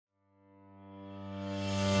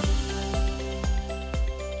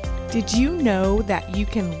Did you know that you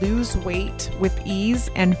can lose weight with ease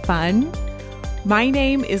and fun? My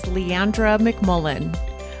name is Leandra McMullen.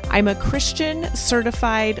 I'm a Christian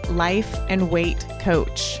certified life and weight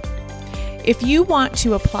coach. If you want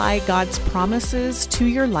to apply God's promises to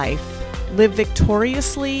your life, live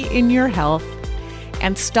victoriously in your health,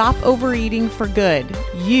 and stop overeating for good,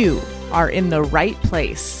 you are in the right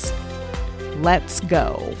place. Let's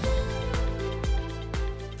go.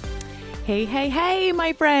 Hey,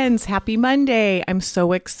 my friends. Happy Monday. I'm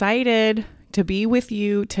so excited to be with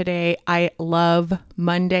you today. I love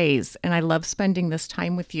Mondays and I love spending this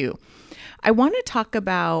time with you. I want to talk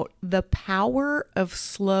about the power of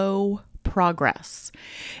slow progress.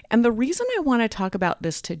 And the reason I want to talk about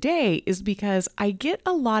this today is because I get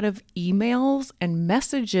a lot of emails and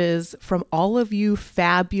messages from all of you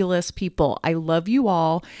fabulous people. I love you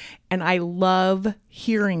all and I love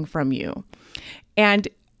hearing from you. And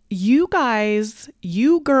you guys,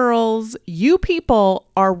 you girls, you people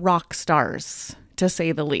are rock stars, to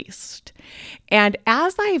say the least. And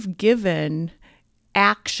as I've given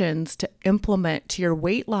actions to implement to your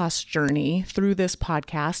weight loss journey through this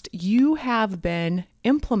podcast, you have been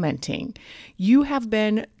implementing. You have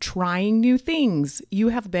been trying new things. You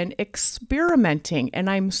have been experimenting, and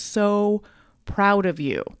I'm so proud of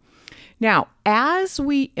you. Now, as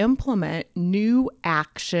we implement new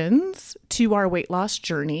actions to our weight loss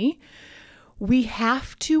journey, we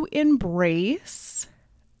have to embrace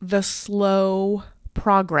the slow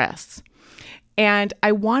progress. And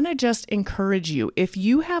I want to just encourage you, if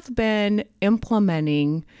you have been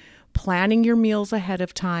implementing, planning your meals ahead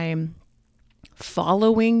of time,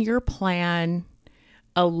 following your plan,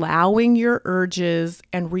 allowing your urges,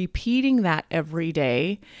 and repeating that every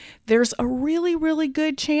day, there's a really, really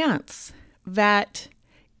good chance that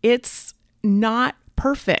it's not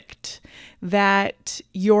perfect, that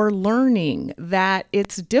you're learning, that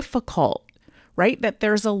it's difficult, right? That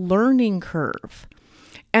there's a learning curve.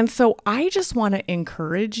 And so I just want to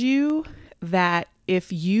encourage you that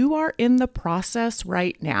if you are in the process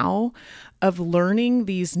right now of learning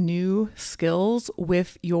these new skills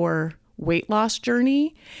with your weight loss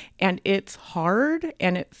journey, and it's hard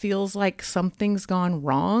and it feels like something's gone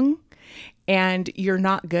wrong and you're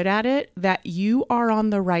not good at it, that you are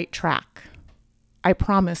on the right track. I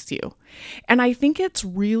promise you. And I think it's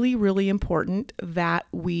really, really important that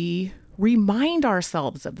we remind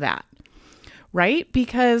ourselves of that, right?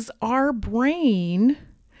 Because our brain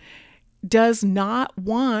does not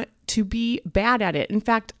want to be bad at it. In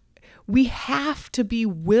fact, we have to be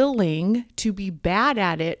willing to be bad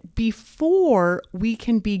at it before we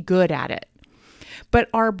can be good at it. But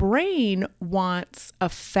our brain wants a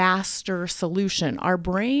faster solution. Our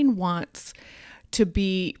brain wants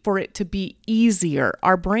for it to be easier.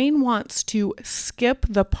 Our brain wants to skip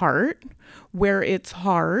the part where it's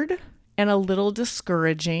hard and a little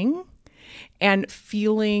discouraging and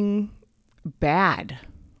feeling bad,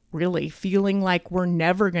 really feeling like we're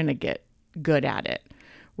never going to get good at it.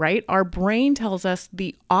 Right? Our brain tells us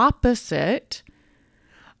the opposite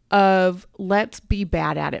of let's be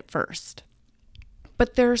bad at it first.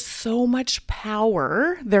 But there's so much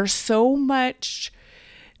power, there's so much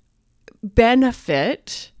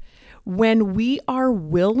benefit when we are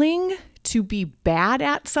willing to be bad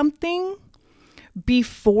at something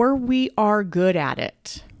before we are good at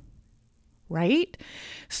it. Right?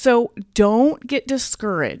 So don't get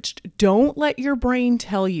discouraged. Don't let your brain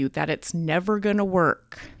tell you that it's never going to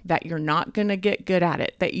work, that you're not going to get good at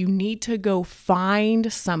it, that you need to go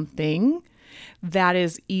find something that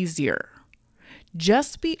is easier.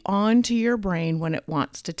 Just be on to your brain when it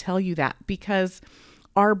wants to tell you that, because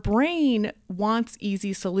our brain wants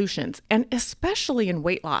easy solutions. And especially in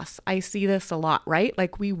weight loss, I see this a lot, right?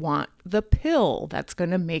 Like we want the pill that's going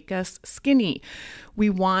to make us skinny. We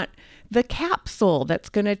want the capsule that's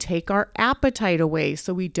going to take our appetite away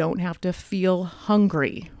so we don't have to feel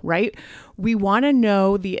hungry, right? We want to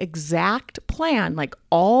know the exact plan, like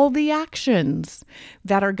all the actions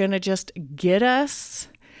that are going to just get us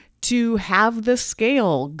to have the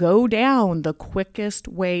scale go down the quickest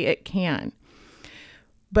way it can.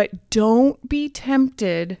 But don't be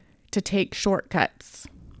tempted to take shortcuts,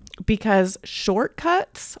 because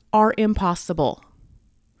shortcuts are impossible.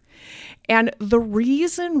 And the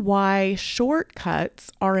reason why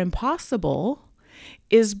shortcuts are impossible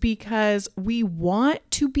is because we want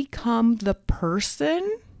to become the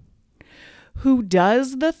person who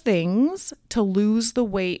does the things to lose the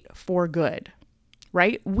weight for good,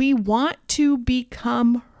 right? We want to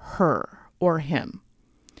become her or him.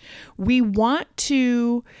 We want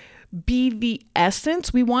to be the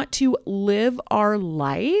essence. We want to live our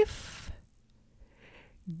life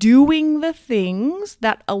doing the things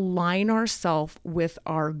that align ourselves with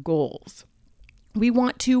our goals. We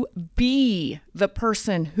want to be the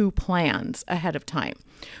person who plans ahead of time.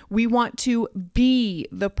 We want to be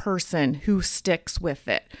the person who sticks with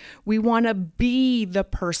it. We want to be the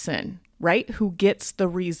person, right, who gets the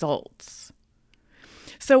results.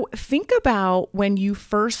 So think about when you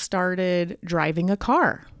first started driving a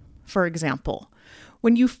car, for example.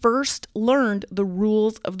 When you first learned the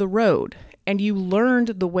rules of the road and you learned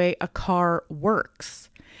the way a car works.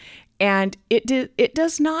 And it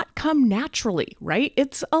does not come naturally, right?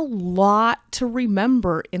 It's a lot to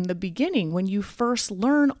remember in the beginning when you first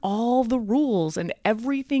learn all the rules and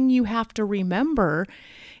everything you have to remember.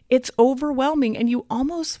 It's overwhelming and you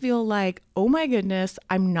almost feel like, oh my goodness,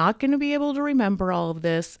 I'm not going to be able to remember all of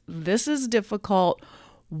this. This is difficult.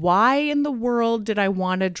 Why in the world did I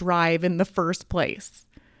want to drive in the first place?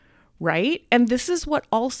 Right? And this is what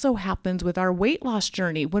also happens with our weight loss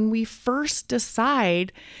journey. When we first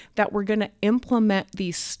decide that we're going to implement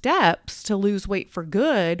these steps to lose weight for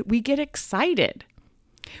good, we get excited.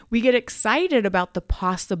 We get excited about the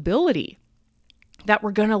possibility that we're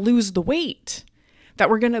going to lose the weight, that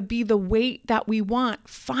we're going to be the weight that we want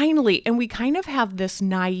finally. And we kind of have this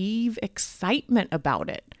naive excitement about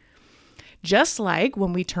it. Just like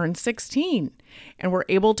when we turn 16 and we're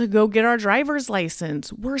able to go get our driver's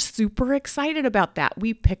license, we're super excited about that.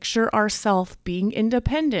 We picture ourselves being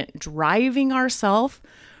independent, driving ourselves,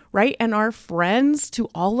 right, and our friends to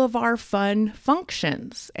all of our fun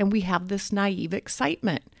functions. And we have this naive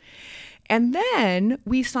excitement. And then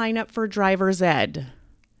we sign up for driver's ed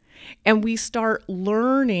and we start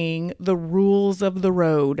learning the rules of the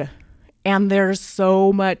road. And there's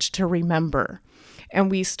so much to remember. And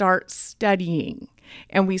we start studying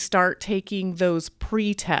and we start taking those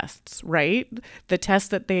pre-tests, right? The tests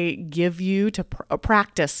that they give you to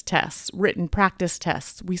practice tests, written practice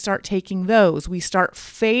tests. We start taking those. We start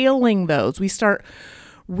failing those. We start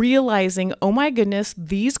realizing, oh my goodness,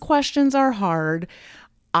 these questions are hard.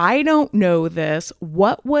 I don't know this.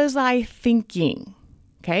 What was I thinking?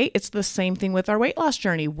 Okay. It's the same thing with our weight loss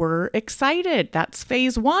journey. We're excited. That's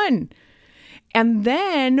phase 1. And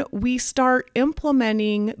then we start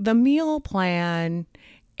implementing the meal plan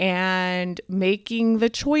and making the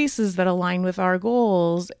choices that align with our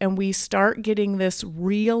goals. And we start getting this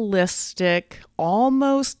realistic,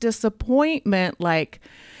 almost disappointment, like,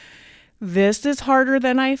 this is harder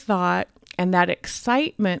than I thought. And that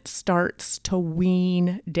excitement starts to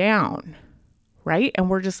wean down, right? And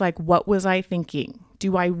we're just like, what was I thinking?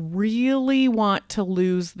 Do I really want to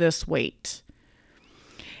lose this weight?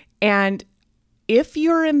 And if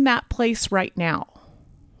you're in that place right now,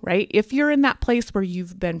 right? If you're in that place where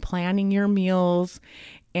you've been planning your meals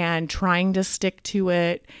and trying to stick to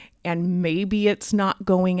it, and maybe it's not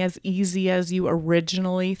going as easy as you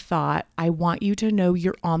originally thought, I want you to know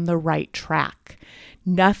you're on the right track.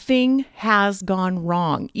 Nothing has gone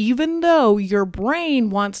wrong, even though your brain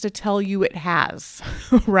wants to tell you it has,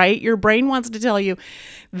 right? Your brain wants to tell you,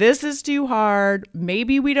 this is too hard.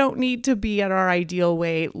 Maybe we don't need to be at our ideal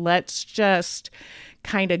weight. Let's just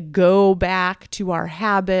kind of go back to our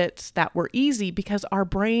habits that were easy, because our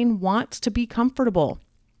brain wants to be comfortable.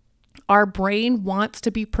 Our brain wants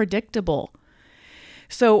to be predictable.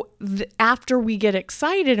 So after we get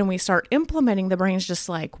excited and we start implementing, the brain's just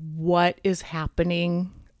like, what is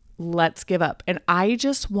happening? Let's give up. And I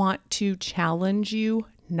just want to challenge you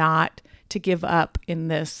not to give up in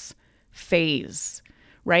this phase,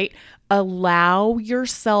 right? Allow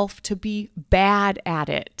yourself to be bad at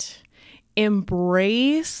it.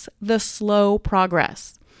 Embrace the slow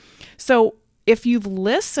progress. So if you've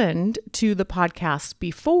listened to the podcast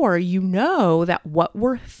before, you know that what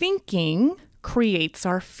we're thinking creates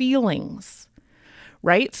our feelings,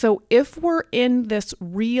 right? So if we're in this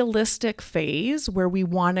realistic phase where we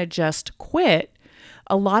want to just quit,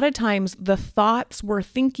 a lot of times the thoughts we're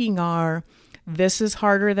thinking are, this is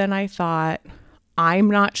harder than I thought.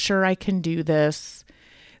 I'm not sure I can do this.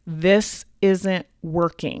 This isn't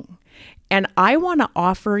working. And I want to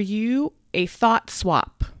offer you a thought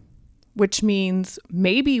swap, which means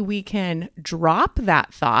maybe we can drop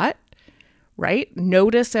that thought, right?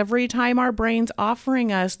 Notice every time our brain's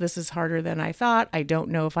offering us, this is harder than I thought. I don't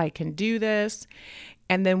know if I can do this.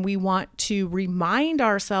 And then we want to remind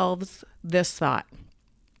ourselves this thought: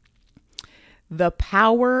 the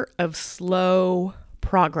power of slow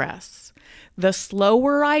progress. The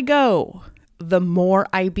slower I go, the more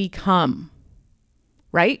I become,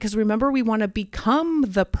 right? Because remember, we want to become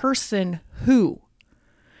the person who,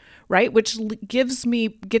 right? Which gets me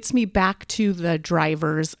back to the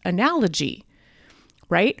driver's analogy,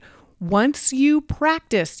 right? Once you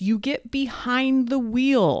practice, you get behind the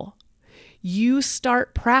wheel. You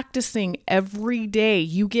start practicing every day.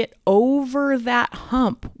 You get over that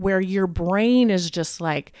hump where your brain is just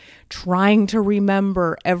like trying to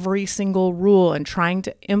remember every single rule and trying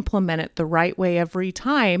to implement it the right way every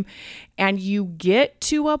time. And you get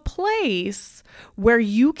to a place where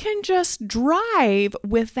you can just drive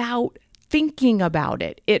without thinking about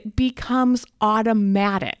it. It becomes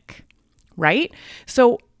automatic, right?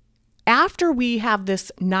 So after we have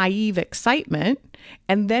this naive excitement,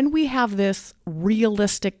 and then we have this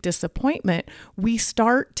realistic disappointment, we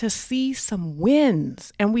start to see some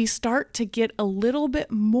wins and we start to get a little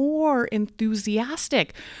bit more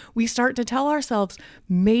enthusiastic. We start to tell ourselves,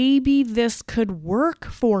 maybe this could work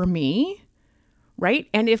for me, right?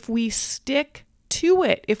 And if we stick to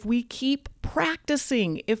it, if we keep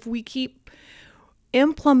practicing, if we keep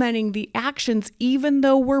implementing the actions, even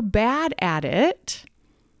though we're bad at it,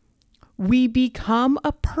 we become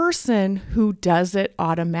a person who does it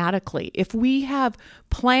automatically. If we have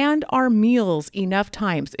planned our meals enough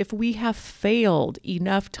times, if we have failed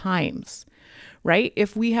enough times, right?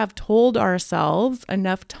 If we have told ourselves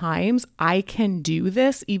enough times, I can do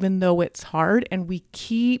this even though it's hard, and we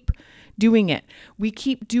keep doing it. We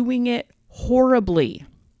keep doing it horribly,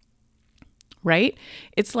 right?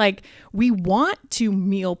 It's like we want to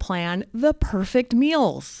meal plan the perfect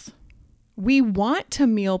meals. We want to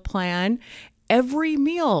meal plan every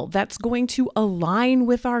meal that's going to align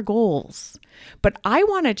with our goals. But I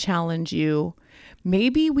want to challenge you.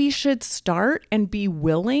 Maybe we should start and be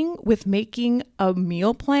willing with making a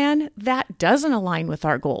meal plan that doesn't align with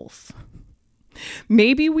our goals.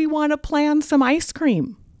 Maybe we want to plan some ice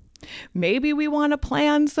cream. Maybe we want to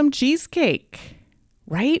plan some cheesecake,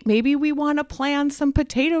 right? Maybe we want to plan some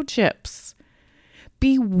potato chips.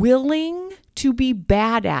 Be willing to be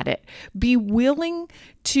bad at it. Be willing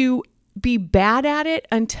to be bad at it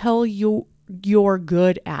until you're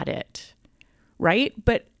good at it, right?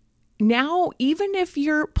 But now, even if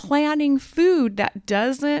you're planning food that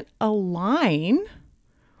doesn't align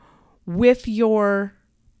with your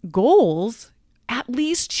goals, at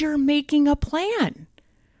least you're making a plan,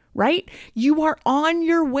 right? You are on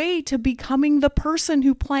your way to becoming the person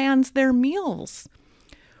who plans their meals.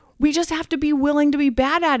 We just have to be willing to be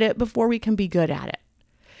bad at it before we can be good at it.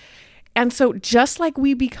 And so just like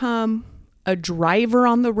we become a driver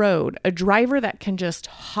on the road, a driver that can just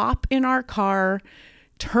hop in our car,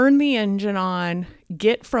 turn the engine on,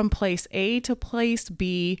 get from place A to place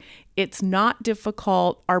B, it's not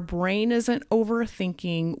difficult. Our brain isn't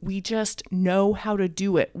overthinking. We just know how to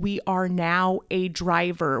do it. We are now a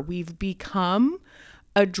driver. We've become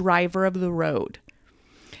a driver of the road.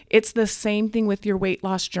 It's the same thing with your weight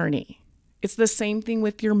loss journey. It's the same thing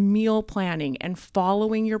with your meal planning and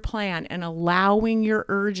following your plan and allowing your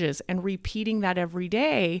urges and repeating that every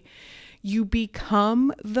day. You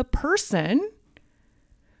become the person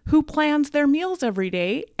who plans their meals every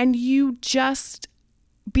day, and you just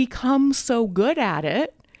become so good at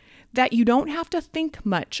it that you don't have to think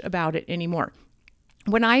much about it anymore.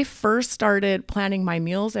 When I first started planning my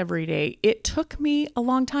meals every day, it took me a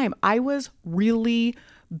long time. I was really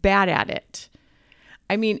bad at it.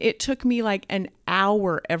 I mean, it took me like an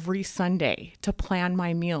hour every Sunday to plan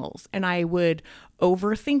my meals, and I would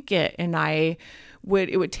overthink it, and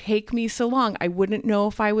it would take me so long. I wouldn't know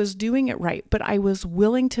if I was doing it right, but I was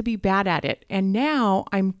willing to be bad at it. And now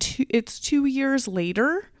it's 2 years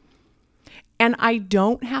later, and I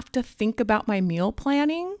don't have to think about my meal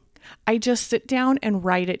planning. I just sit down and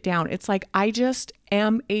write it down. It's like I just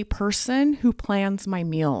am a person who plans my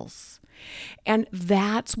meals. And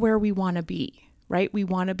that's where we want to be, right? We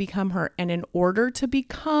want to become her. And in order to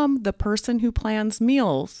become the person who plans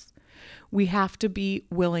meals, we have to be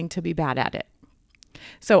willing to be bad at it.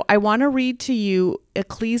 So I want to read to you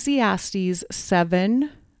Ecclesiastes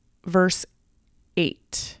 7, verse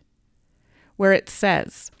 8, where it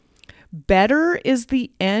says, "Better is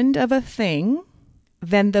the end of a thing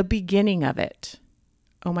than the beginning of it."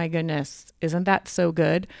 Oh my goodness, isn't that so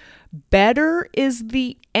good? Better is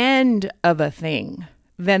the end of a thing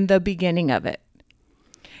than the beginning of it.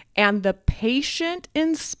 And the patient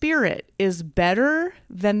in spirit is better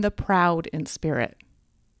than the proud in spirit.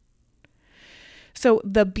 So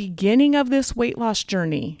the beginning of this weight loss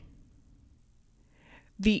journey,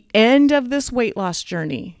 the end of this weight loss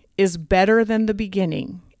journey is better than the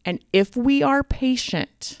beginning. And if we are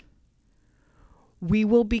patient, we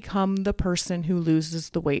will become the person who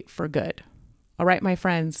loses the weight for good. All right, my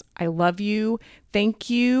friends, I love you. Thank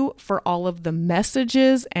you for all of the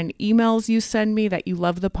messages and emails you send me that you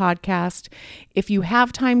love the podcast. If you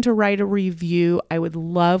have time to write a review, I would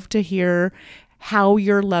love to hear how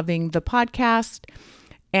you're loving the podcast.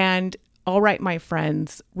 And all right, my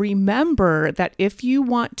friends, remember that if you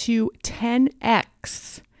want to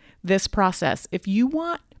 10x this process, if you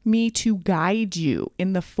want me to guide you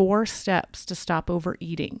in the 4 steps to stop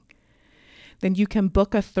overeating, then you can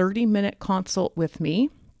book a 30-minute consult with me.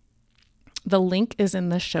 The link is in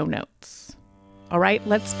the show notes. All right,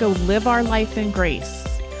 let's go live our life in grace,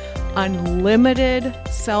 unlimited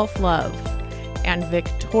self-love, and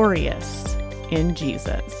victorious in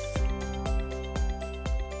Jesus.